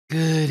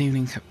Good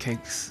evening,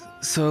 cupcakes.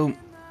 So,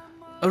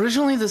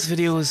 originally this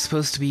video was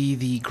supposed to be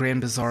the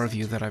Grand Bazaar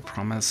review that I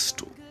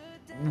promised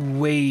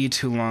way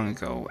too long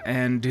ago,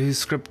 and whose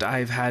script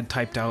I've had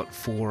typed out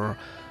for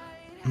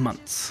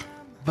months.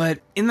 But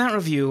in that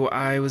review,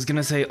 I was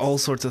gonna say all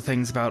sorts of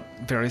things about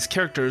various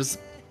characters,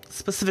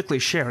 specifically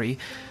Sherry,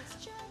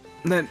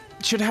 that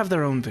should have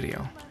their own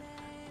video.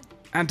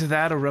 Add to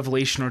that a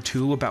revelation or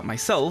two about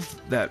myself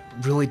that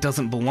really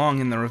doesn't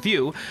belong in the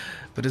review,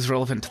 but is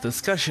relevant to the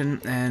discussion,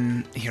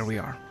 and here we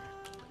are.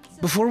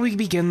 Before we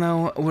begin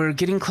though, we're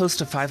getting close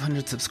to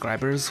 500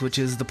 subscribers, which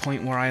is the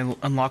point where I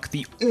unlock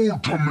the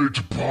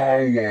ultimate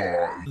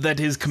power that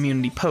is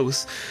community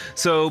posts.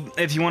 So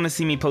if you want to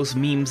see me post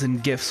memes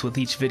and GIFs with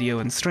each video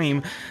and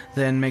stream,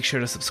 then make sure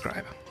to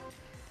subscribe.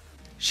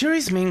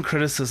 Sherry's main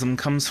criticism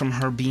comes from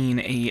her being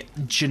a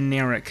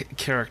generic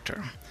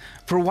character.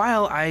 For a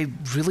while, I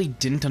really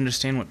didn't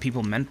understand what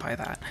people meant by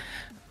that.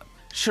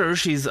 Sure,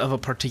 she's of a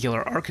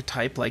particular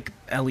archetype, like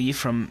Ellie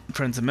from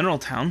Friends of Mineral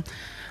Town.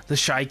 The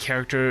shy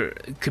character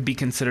could be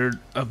considered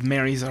of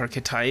Mary's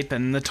archetype,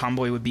 and the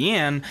tomboy would be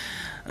Anne.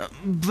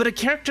 But a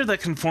character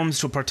that conforms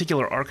to a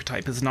particular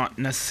archetype is not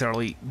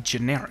necessarily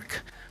generic.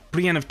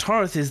 Brienne of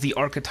Tarth is the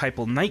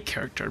archetypal knight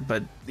character,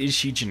 but is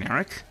she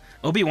generic?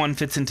 Obi-Wan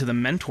fits into the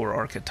mentor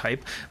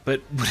archetype,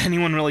 but would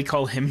anyone really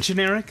call him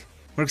generic?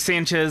 Rook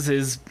Sanchez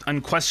is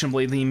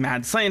unquestionably the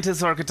mad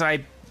scientist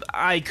archetype.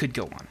 I could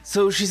go on.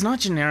 So she's not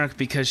generic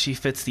because she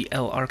fits the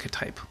L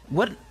archetype.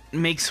 What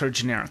makes her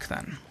generic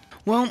then?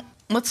 Well,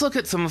 let's look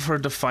at some of her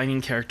defining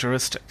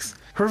characteristics.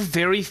 Her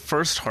very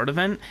first heart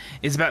event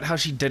is about how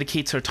she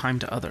dedicates her time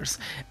to others,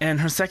 and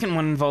her second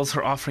one involves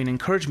her offering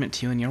encouragement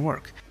to you in your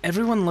work.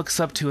 Everyone looks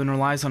up to and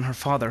relies on her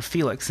father,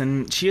 Felix,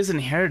 and she has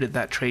inherited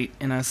that trait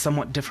in a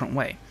somewhat different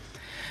way.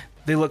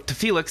 They look to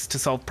Felix to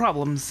solve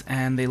problems,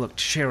 and they look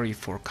to Sherry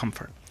for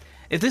comfort.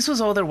 If this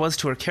was all there was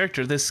to her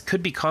character, this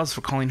could be cause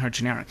for calling her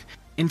generic.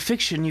 In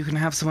fiction, you can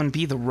have someone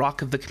be the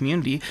rock of the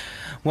community,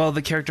 while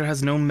the character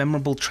has no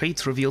memorable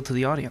traits revealed to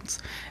the audience.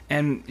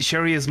 And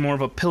Sherry is more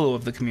of a pillow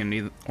of the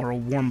community, or a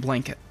warm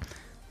blanket.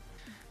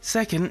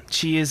 Second,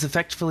 she is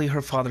effectively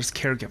her father's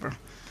caregiver.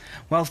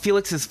 While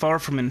Felix is far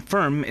from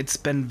infirm, it's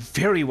been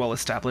very well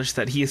established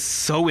that he is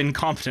so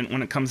incompetent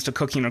when it comes to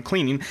cooking or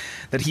cleaning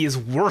that he is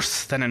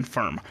worse than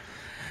infirm.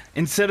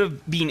 Instead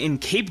of being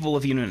incapable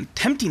of even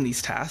attempting these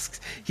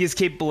tasks, he is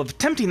capable of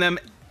attempting them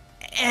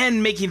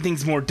and making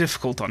things more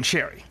difficult on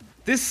Sherry.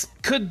 This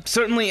could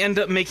certainly end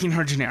up making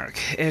her generic.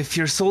 If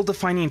your sole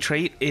defining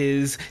trait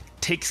is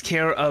takes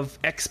care of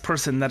X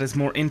person that is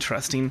more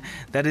interesting,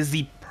 that is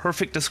the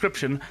perfect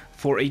description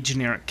for a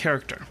generic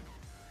character.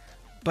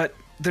 But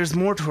there's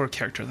more to her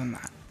character than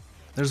that.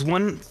 There's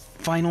one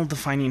final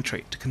defining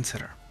trait to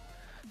consider.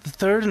 The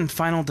third and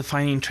final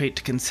defining trait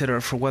to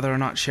consider for whether or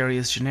not Sherry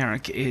is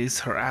generic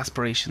is her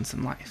aspirations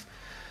in life.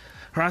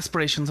 Her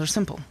aspirations are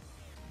simple: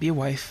 be a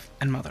wife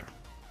and mother.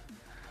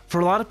 For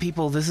a lot of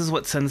people, this is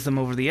what sends them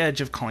over the edge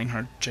of calling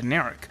her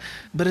generic,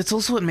 but it's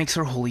also what makes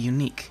her wholly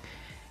unique.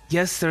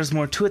 Yes, there's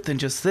more to it than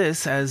just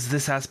this, as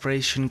this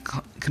aspiration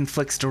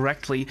conflicts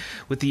directly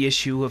with the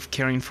issue of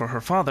caring for her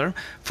father,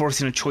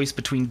 forcing a choice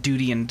between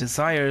duty and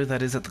desire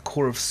that is at the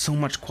core of so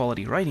much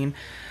quality writing,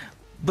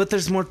 but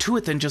there's more to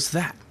it than just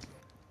that.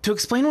 To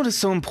explain what is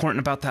so important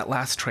about that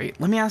last trait,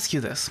 let me ask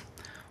you this.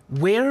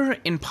 Where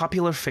in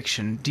popular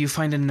fiction do you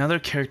find another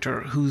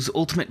character whose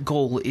ultimate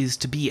goal is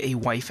to be a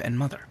wife and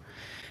mother?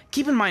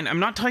 Keep in mind,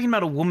 I'm not talking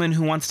about a woman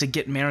who wants to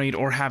get married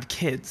or have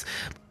kids,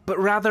 but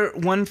rather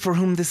one for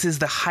whom this is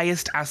the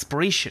highest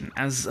aspiration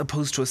as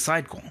opposed to a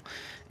side goal.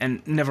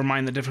 And never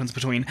mind the difference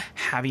between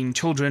having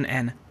children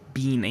and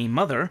being a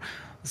mother.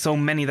 So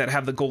many that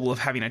have the goal of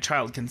having a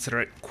child consider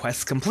it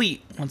quest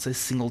complete once a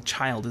single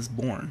child is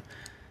born.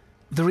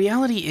 The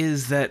reality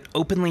is that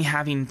openly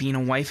having being a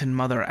wife and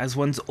mother as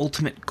one's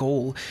ultimate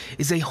goal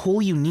is a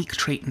whole unique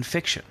trait in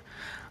fiction.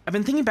 I've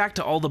been thinking back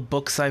to all the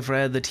books I've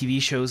read, the TV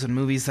shows and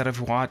movies that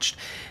I've watched,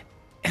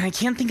 and I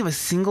can't think of a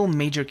single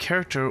major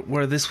character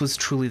where this was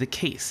truly the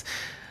case.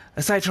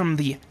 Aside from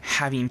the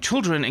having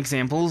children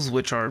examples,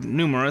 which are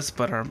numerous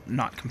but are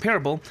not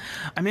comparable,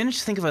 I managed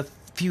to think of a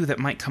few that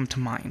might come to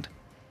mind.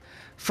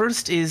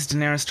 First is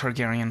Daenerys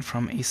Targaryen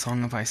from A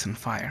Song of Ice and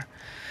Fire.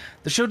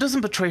 The show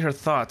doesn't betray her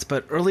thoughts,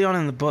 but early on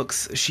in the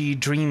books, she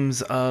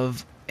dreams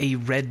of a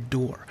red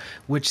door,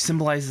 which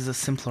symbolizes a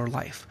simpler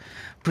life.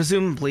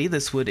 Presumably,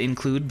 this would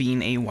include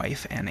being a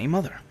wife and a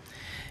mother.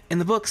 In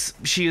the books,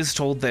 she is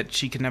told that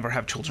she could never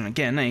have children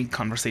again, a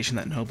conversation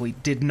that notably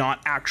did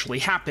not actually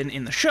happen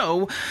in the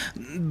show,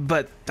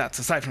 but that's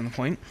aside from the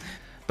point.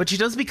 But she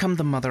does become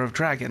the mother of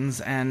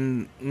dragons,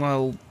 and,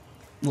 well,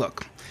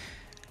 look.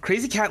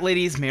 Crazy cat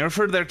ladies may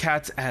refer to their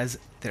cats as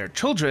their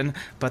children,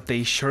 but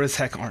they sure as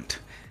heck aren't.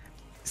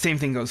 Same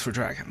thing goes for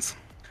dragons.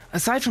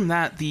 Aside from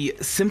that, the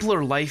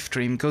simpler life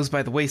dream goes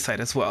by the wayside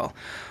as well.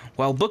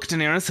 While book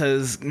Daenerys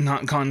has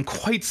not gone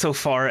quite so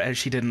far as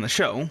she did in the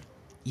show,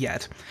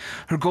 yet,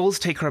 her goals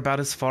take her about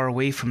as far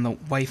away from the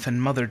wife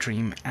and mother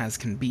dream as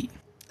can be.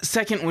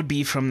 Second would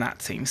be from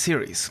that same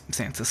series,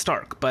 Sansa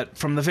Stark, but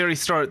from the very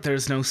start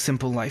there's no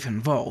simple life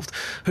involved.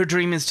 Her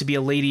dream is to be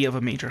a lady of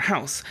a major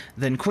house,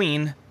 then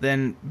queen,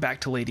 then back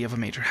to lady of a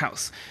major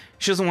house.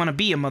 She doesn't want to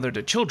be a mother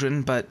to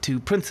children, but to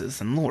princes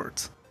and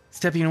lords.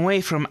 Stepping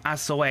away from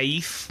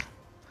Asoaif,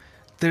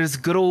 there's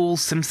good old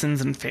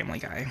Simpsons and Family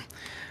Guy.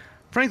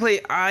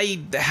 Frankly,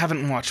 I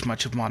haven't watched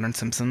much of modern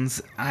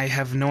Simpsons. I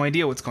have no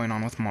idea what's going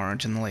on with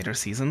Marge in the later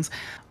seasons.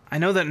 I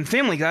know that in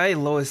Family Guy,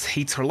 Lois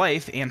hates her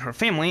life and her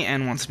family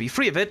and wants to be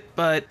free of it,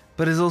 but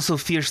is also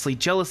fiercely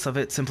jealous of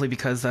it simply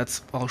because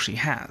that's all she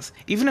has.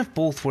 Even if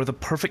both were the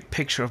perfect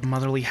picture of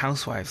motherly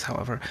housewives,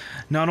 however,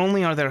 not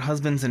only are their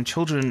husbands and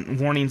children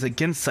warnings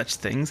against such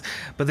things,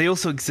 but they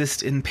also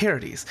exist in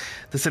parodies.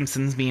 The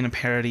Simpsons being a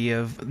parody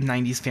of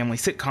 90s family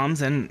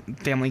sitcoms and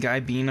Family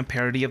Guy being a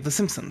parody of The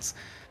Simpsons.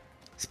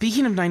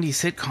 Speaking of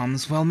 90s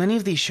sitcoms, while many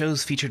of these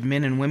shows featured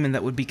men and women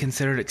that would be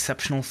considered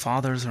exceptional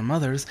fathers or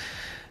mothers,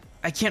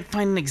 I can't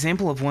find an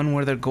example of one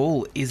where their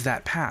goal is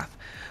that path,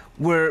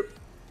 where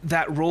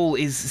that role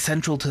is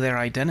central to their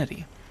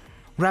identity.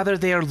 Rather,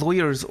 they are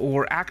lawyers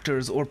or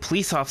actors or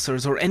police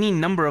officers or any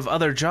number of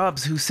other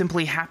jobs who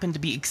simply happen to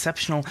be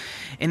exceptional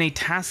in a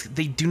task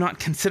they do not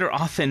consider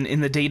often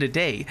in the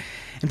day-to-day,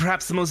 and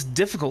perhaps the most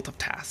difficult of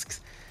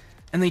tasks.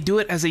 And they do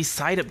it as a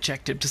side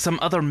objective to some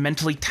other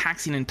mentally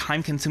taxing and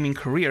time-consuming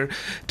career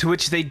to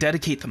which they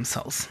dedicate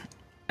themselves.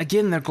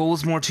 Again, their goal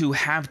is more to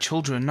have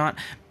children, not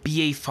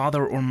be a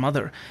father or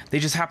mother. They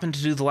just happen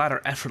to do the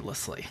latter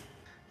effortlessly.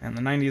 And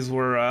the 90s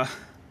were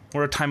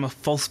a time of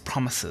false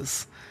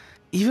promises.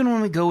 Even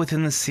when we go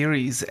within the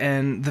series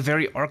and the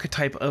very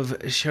archetype of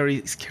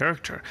Sherry's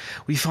character,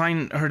 we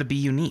find her to be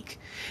unique.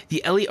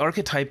 The Ellie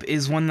archetype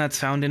is one that's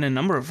found in a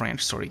number of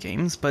Ranch Story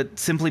games, but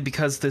simply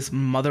because this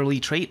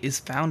motherly trait is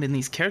found in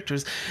these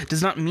characters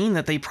does not mean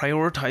that they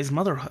prioritize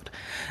motherhood.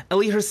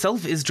 Ellie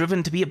herself is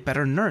driven to be a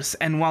better nurse,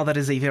 and while that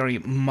is a very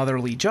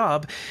motherly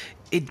job,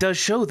 it does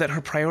show that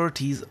her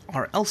priorities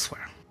are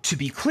elsewhere. To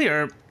be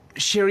clear,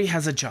 Sherry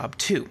has a job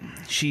too.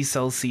 She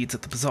sells seeds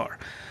at the Bazaar.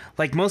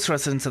 Like most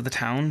residents of the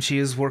town, she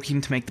is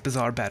working to make the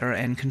Bazaar better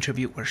and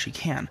contribute where she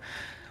can.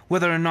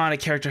 Whether or not a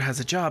character has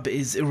a job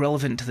is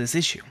irrelevant to this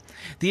issue.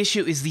 The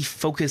issue is the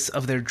focus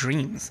of their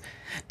dreams.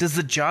 Does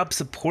the job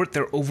support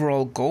their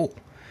overall goal?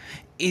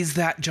 Is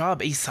that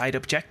job a side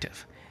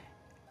objective?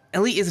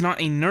 Ellie is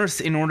not a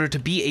nurse in order to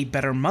be a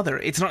better mother.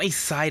 It's not a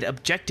side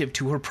objective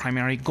to her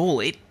primary goal.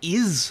 It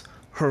is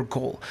her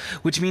goal,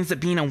 which means that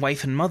being a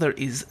wife and mother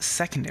is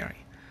secondary.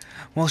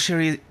 While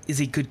Sherry is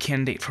a good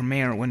candidate for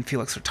mayor when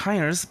Felix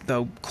retires,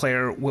 though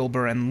Claire,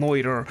 Wilbur, and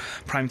Lloyd are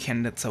prime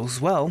candidates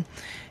as well,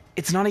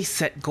 it's not a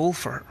set goal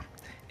for her.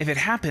 If it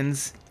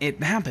happens,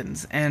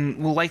 and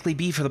will likely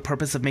be for the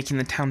purpose of making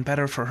the town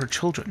better for her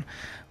children,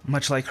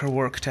 much like her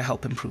work to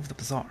help improve the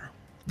Bazaar.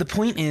 The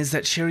point is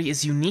that Sherry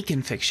is unique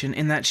in fiction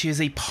in that she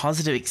is a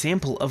positive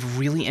example of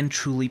really and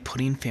truly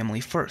putting family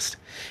first.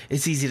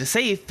 It's easy to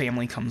say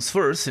family comes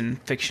first in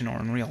fiction or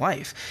in real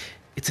life.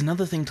 It's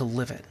another thing to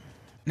live it.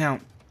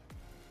 Now,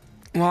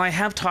 while I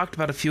have talked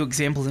about a few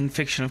examples in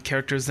fiction of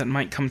characters that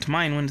might come to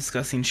mind when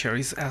discussing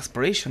Sherry's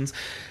aspirations,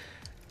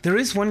 there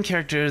is one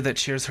character that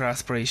shares her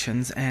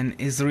aspirations and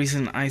is the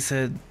reason I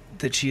said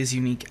that she is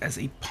unique as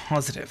a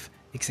positive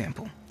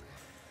example.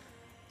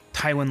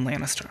 Tywin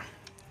Lannister.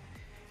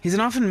 He's an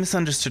often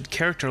misunderstood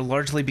character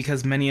largely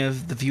because many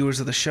of the viewers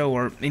of the show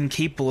are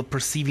incapable of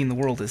perceiving the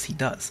world as he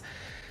does.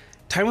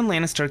 Tywin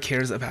Lannister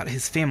cares about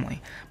his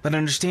family, but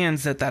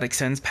understands that that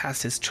extends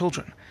past his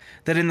children.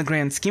 That in the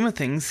grand scheme of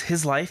things,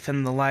 his life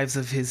and the lives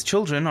of his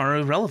children are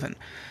irrelevant.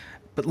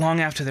 But long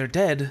after they're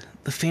dead,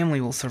 the family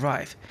will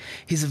survive.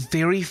 His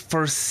very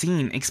first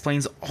scene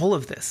explains all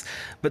of this,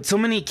 but so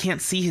many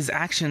can't see his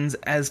actions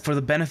as for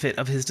the benefit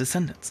of his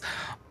descendants.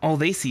 All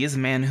they see is a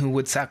man who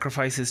would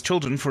sacrifice his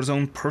children for his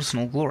own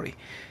personal glory.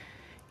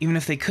 Even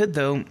if they could,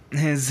 though,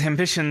 his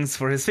ambitions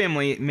for his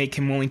family make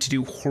him willing to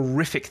do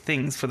horrific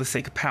things for the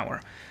sake of power.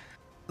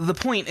 The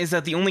point is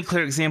that the only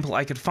clear example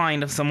I could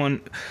find of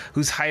someone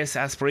whose highest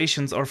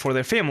aspirations are for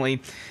their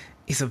family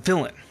is a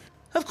villain.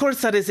 Of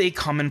course, that is a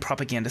common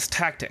propagandist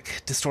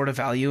tactic, distort a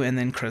value and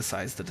then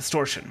criticize the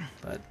distortion,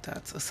 but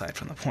that's aside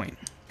from the point.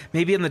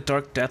 Maybe in the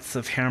dark depths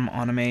of harem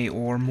anime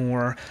or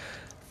more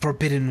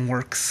forbidden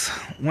works,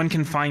 one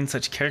can find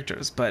such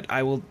characters, but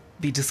I will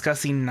be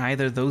discussing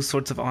neither those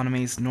sorts of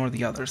animes nor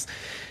the others,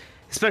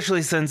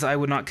 especially since I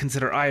would not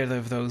consider either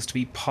of those to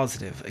be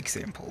positive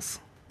examples.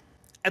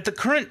 At the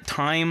current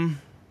time,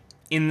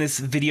 in this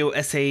video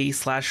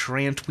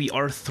essay/rant, we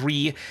are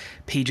 3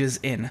 pages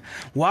in.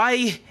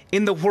 Why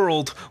in the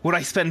world would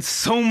I spend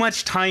so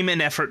much time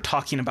and effort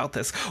talking about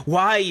this?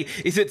 Why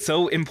is it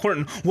so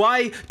important?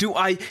 Why do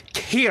I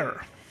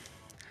care?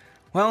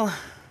 Well,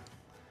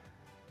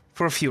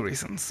 for a few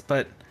reasons,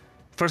 but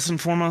first and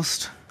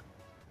foremost,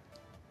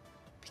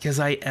 because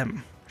I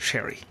am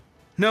Sherry.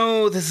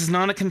 No, this is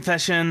not a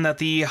confession that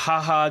the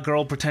haha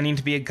girl pretending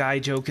to be a guy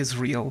joke is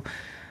real.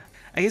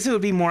 I guess it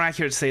would be more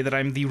accurate to say that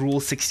I'm the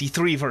Rule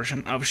 63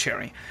 version of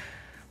Sherry.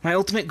 My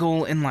ultimate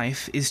goal in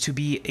life is to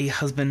be a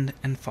husband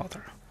and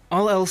father.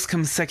 All else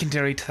comes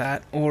secondary to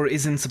that, or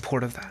is in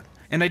support of that.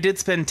 And I did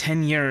spend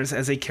 10 years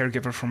as a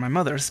caregiver for my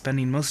mother,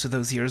 spending most of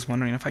those years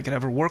wondering if I could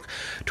ever work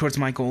towards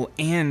my goal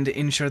and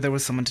ensure there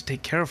was someone to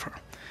take care of her.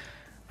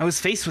 I was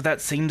faced with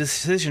that same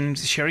decision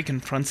Sherry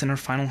confronts in her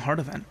final heart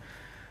event.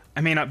 I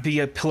may not be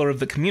a pillar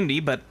of the community,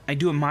 but I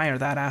do admire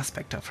that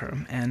aspect of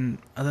her, and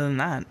other than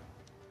that,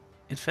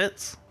 it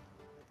fits.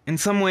 In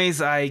some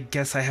ways, I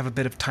guess I have a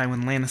bit of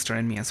Tywin Lannister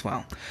in me as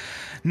well.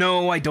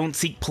 No, I don't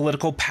seek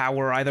political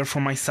power either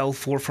for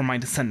myself or for my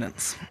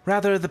descendants.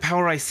 Rather, the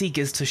power I seek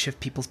is to shift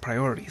people's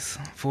priorities,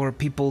 for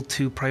people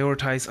to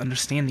prioritize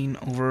understanding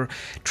over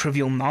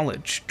trivial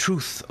knowledge,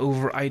 truth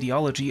over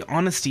ideology,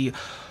 honesty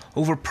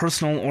over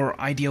personal or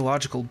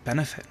ideological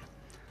benefit.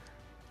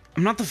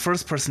 I'm not the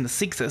first person to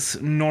seek this,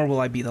 nor will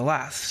I be the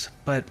last,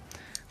 but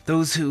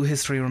those who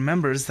history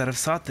remembers that have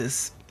sought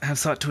this have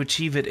sought to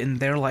achieve it in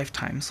their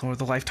lifetimes or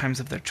the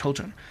lifetimes of their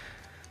children.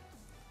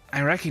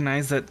 I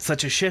recognize that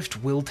such a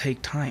shift will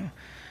take time,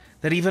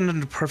 that even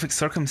under perfect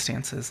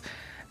circumstances,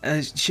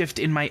 a shift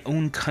in my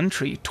own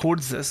country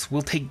towards this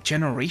will take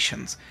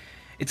generations.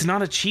 It's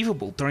not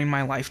achievable during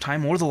my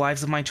lifetime or the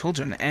lives of my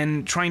children,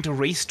 and trying to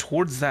race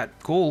towards that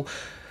goal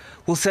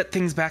will set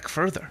things back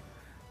further.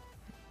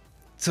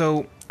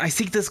 So I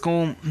seek this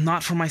goal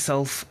not for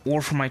myself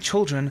or for my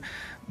children,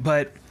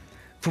 but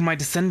for my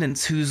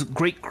descendants whose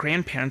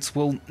great-grandparents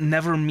will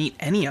never meet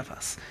any of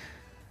us.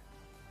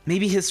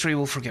 Maybe history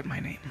will forget my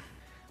name.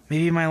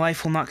 Maybe my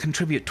life will not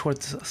contribute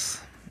towards this.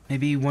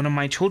 Maybe one of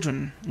my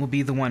children will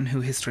be the one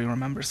who history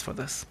remembers for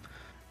this.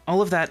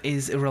 All of that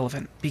is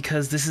irrelevant,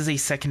 because this is a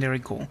secondary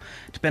goal,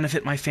 to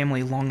benefit my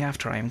family long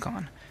after I am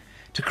gone.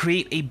 To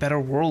create a better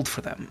world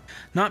for them,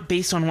 not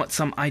based on what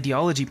some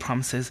ideology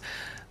promises,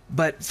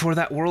 but for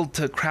that world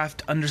to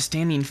craft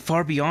understanding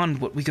far beyond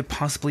what we could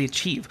possibly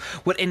achieve,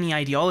 what any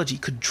ideology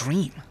could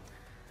dream.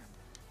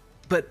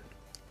 But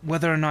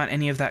whether or not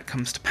any of that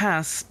comes to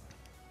pass,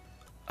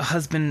 a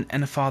husband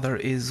and a father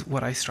is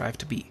what I strive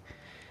to be.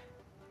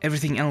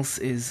 Everything else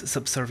is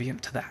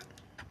subservient to that.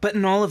 But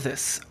in all of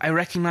this, I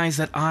recognize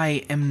that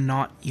I am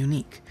not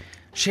unique.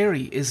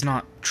 Sherry is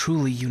not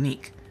truly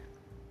unique.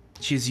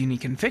 She is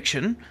unique in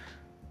fiction,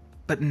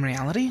 but in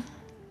reality?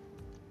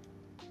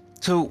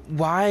 So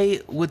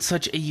why would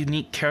such a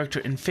unique character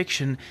in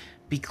fiction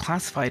be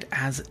classified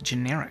as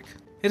generic?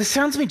 It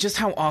astounds me just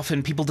how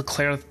often people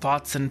declare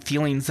thoughts and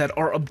feelings that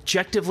are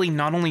objectively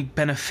not only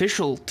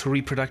beneficial to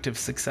reproductive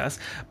success,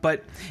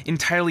 but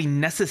entirely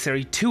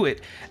necessary to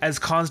it as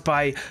caused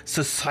by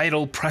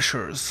societal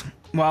pressures,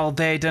 while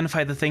they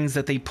identify the things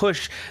that they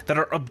push that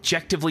are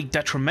objectively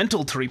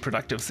detrimental to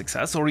reproductive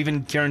success, or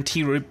even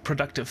guarantee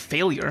reproductive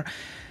failure,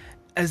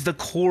 as the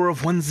core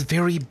of one's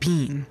very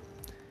being.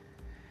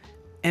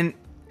 And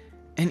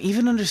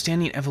even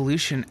understanding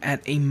evolution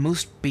at a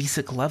most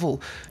basic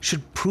level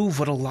should prove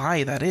what a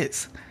lie that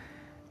is.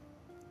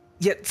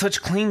 Yet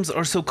such claims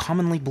are so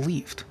commonly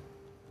believed.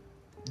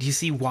 Do you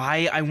see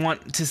why I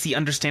want to see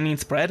understanding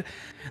spread?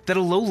 That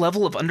a low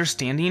level of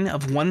understanding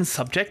of one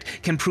subject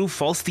can prove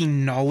false the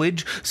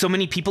knowledge so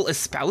many people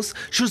espouse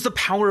shows the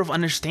power of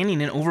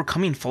understanding in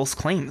overcoming false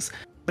claims.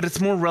 But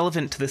it's more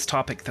relevant to this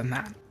topic than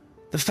that.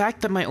 The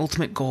fact that my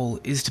ultimate goal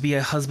is to be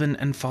a husband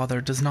and father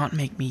does not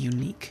make me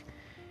unique.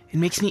 It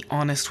makes me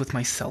honest with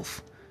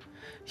myself.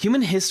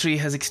 Human history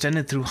has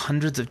extended through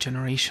hundreds of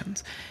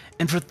generations,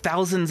 and for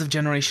thousands of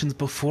generations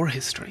before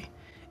history.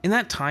 In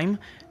that time,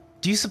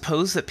 do you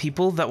suppose that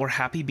people that were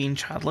happy being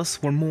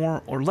childless were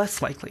more or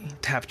less likely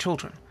to have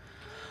children?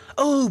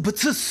 Oh, but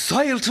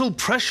societal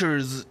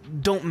pressures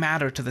don't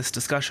matter to this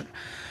discussion.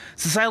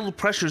 Societal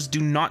pressures do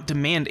not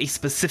demand a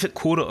specific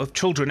quota of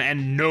children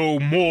and no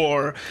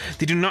more.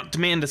 They do not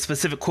demand a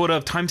specific quota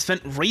of time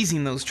spent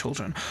raising those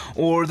children,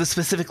 or the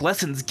specific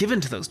lessons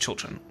given to those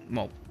children.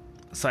 Well,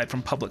 aside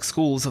from public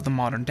schools of the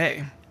modern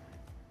day.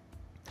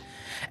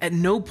 At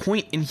no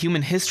point in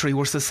human history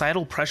were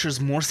societal pressures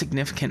more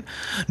significant,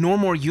 nor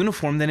more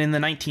uniform than in the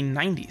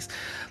 1990s,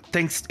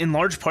 thanks in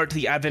large part to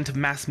the advent of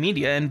mass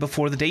media and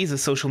before the days of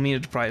social media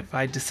to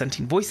provide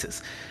dissenting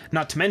voices,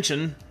 not to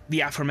mention the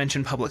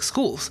aforementioned public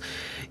schools.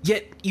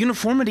 Yet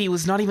uniformity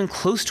was not even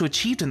close to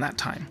achieved in that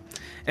time.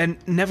 And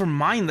never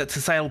mind that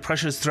societal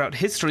pressures throughout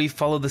history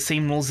follow the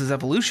same rules as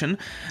evolution,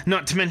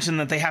 not to mention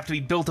that they have to be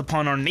built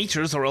upon our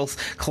natures or else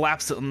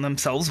collapse on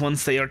themselves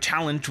once they are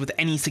challenged with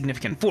any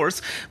significant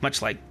force,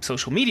 much like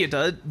social media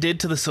did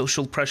to the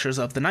social pressures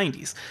of the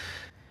 90s.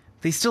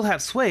 They still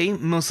have sway,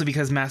 mostly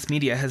because mass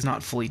media has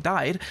not fully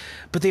died,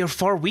 but they are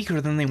far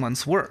weaker than they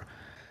once were.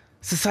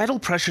 Societal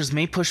pressures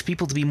may push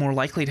people to be more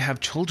likely to have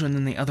children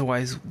than they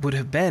otherwise would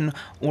have been,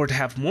 or to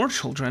have more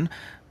children,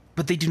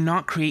 but they do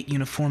not create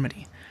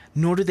uniformity,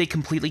 nor do they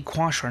completely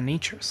quash our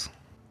natures.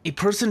 A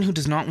person who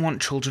does not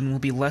want children will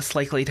be less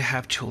likely to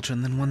have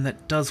children than one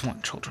that does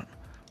want children,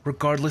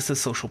 regardless of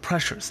social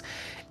pressures,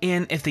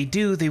 and if they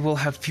do, they will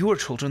have fewer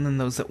children than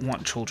those that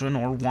want children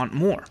or want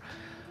more.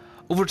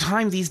 Over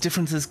time, these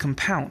differences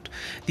compound.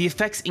 The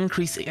effects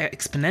increase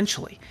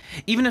exponentially.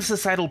 Even if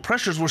societal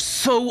pressures were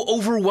so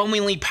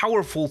overwhelmingly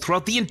powerful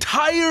throughout the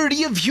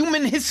entirety of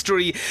human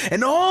history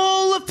and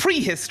all of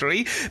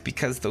prehistory,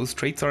 because those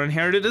traits are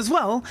inherited as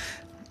well,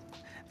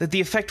 that the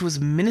effect was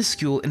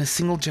minuscule in a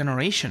single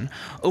generation,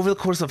 over the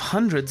course of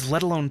hundreds,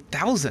 let alone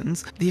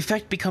thousands, the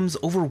effect becomes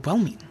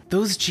overwhelming.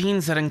 Those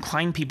genes that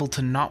incline people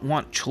to not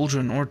want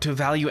children or to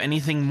value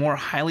anything more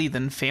highly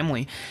than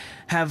family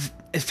have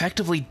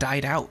effectively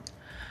died out.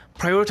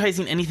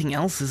 Prioritizing anything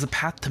else is a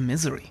path to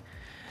misery.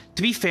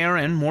 To be fair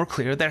and more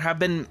clear, there have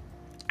been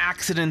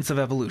accidents of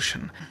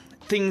evolution.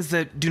 Things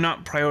that do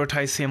not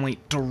prioritize family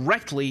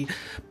directly,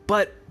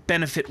 but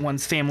benefit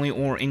one's family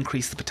or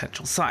increase the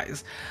potential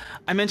size.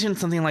 I mentioned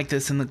something like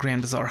this in the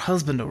Grand Bazaar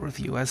husband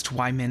overview as to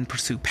why men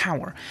pursue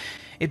power.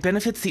 It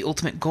benefits the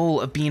ultimate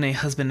goal of being a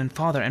husband and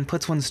father and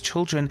puts one's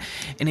children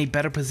in a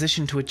better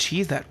position to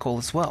achieve that goal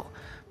as well,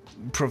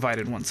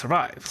 provided one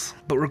survives.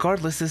 But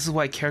regardless, this is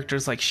why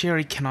characters like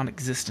Sherry cannot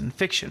exist in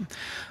fiction,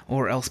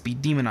 or else be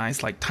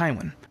demonized like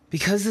Tywin.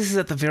 Because this is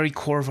at the very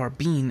core of our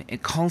being,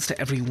 it calls to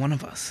every one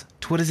of us,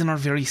 to what is in our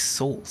very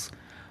souls.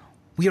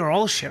 We are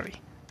all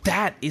Sherry.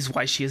 That is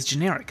why she is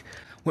generic.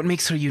 What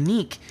makes her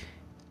unique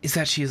is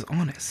that she is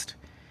honest.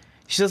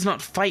 She does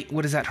not fight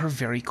what is at her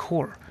very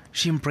core.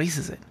 She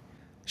embraces it.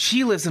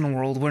 She lives in a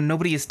world where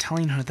nobody is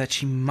telling her that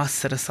she must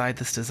set aside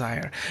this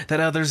desire, that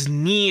others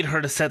need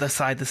her to set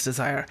aside this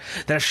desire,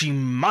 that if she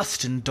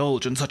must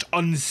indulge in such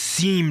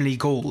unseemly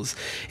goals,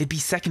 it be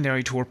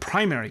secondary to her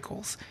primary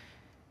goals.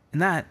 In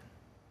that,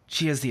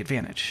 she has the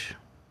advantage.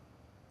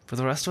 For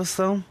the rest of us,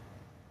 though,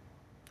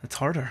 it's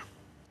harder.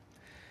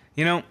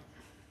 You know,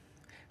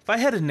 if I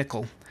had a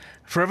nickel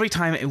for every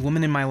time a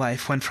woman in my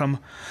life went from,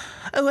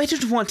 "Oh, I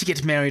don't want to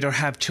get married or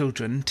have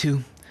children,"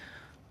 to,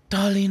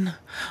 "Darling,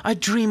 I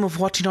dream of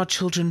watching our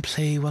children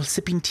play while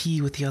sipping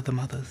tea with the other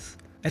mothers,"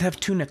 I'd have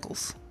 2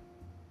 nickels.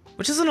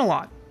 Which isn't a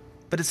lot,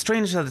 but it's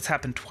strange that it's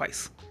happened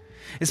twice.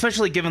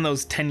 Especially given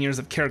those 10 years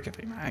of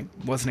caregiving. I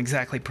wasn't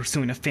exactly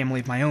pursuing a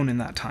family of my own in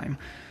that time.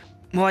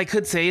 Well, I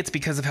could say it's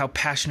because of how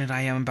passionate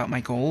I am about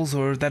my goals,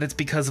 or that it's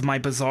because of my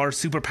bizarre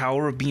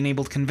superpower of being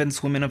able to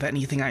convince women of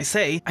anything I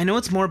say. I know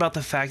it's more about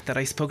the fact that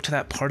I spoke to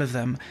that part of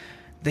them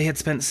they had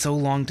spent so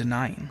long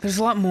denying. There's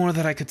a lot more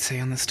that I could say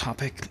on this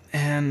topic,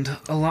 and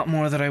a lot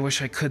more that I wish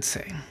I could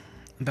say.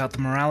 About the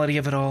morality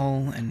of it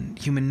all, and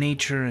human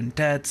nature, and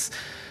debts.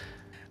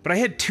 But I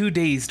had 2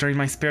 days during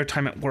my spare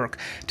time at work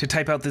to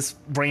type out this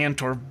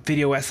rant or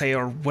video essay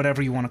or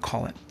whatever you want to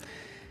call it.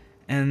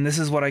 And this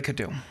is what I could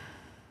do.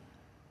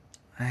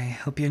 I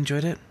hope you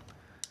enjoyed it.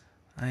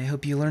 I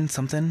hope you learned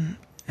something,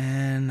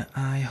 and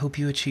I hope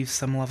you achieve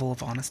some level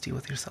of honesty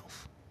with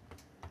yourself.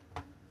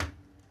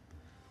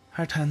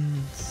 Heart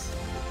hands.